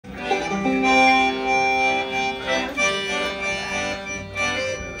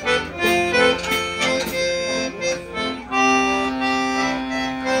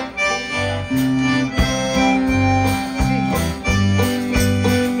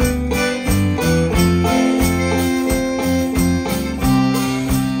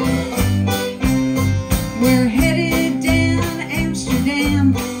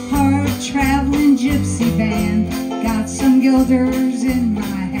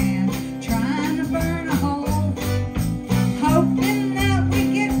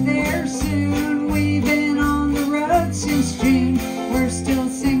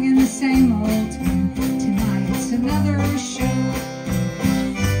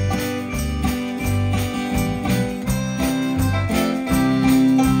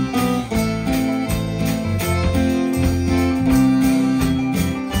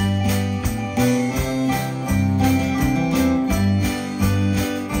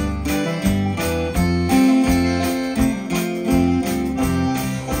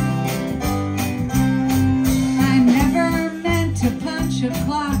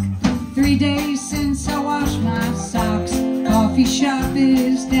stop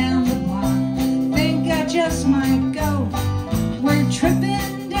is down the block. Think I just might go. We're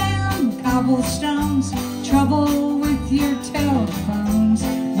tripping down cobblestones. Trouble with your telephones.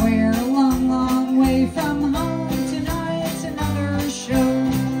 We're a long, long way from home. Tonight's another show.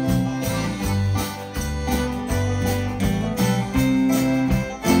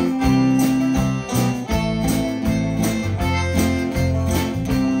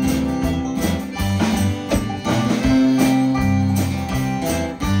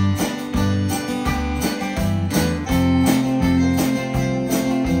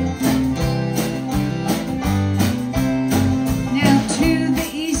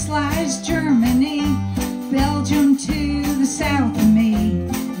 South of me,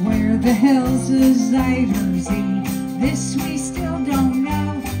 where the hell's the Zuiderzee? This we still don't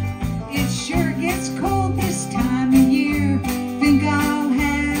know. It sure gets cold this time of year. Think I'll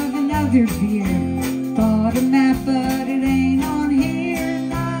have another beer. Bought a map, but it ain't on here.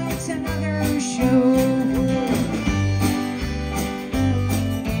 Tonight's another show.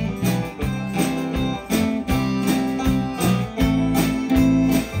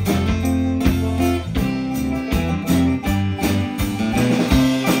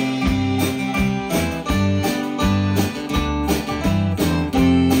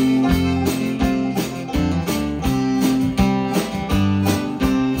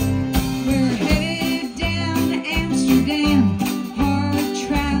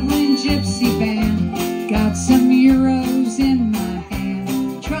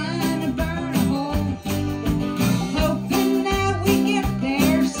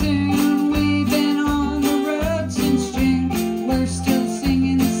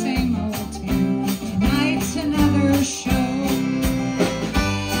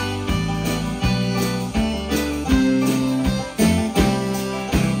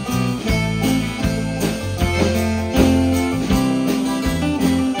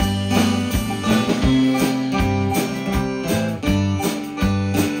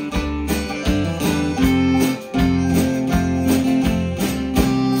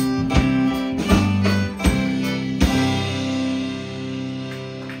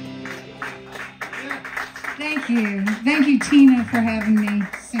 Thank you, Tina, for having me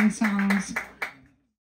sing songs.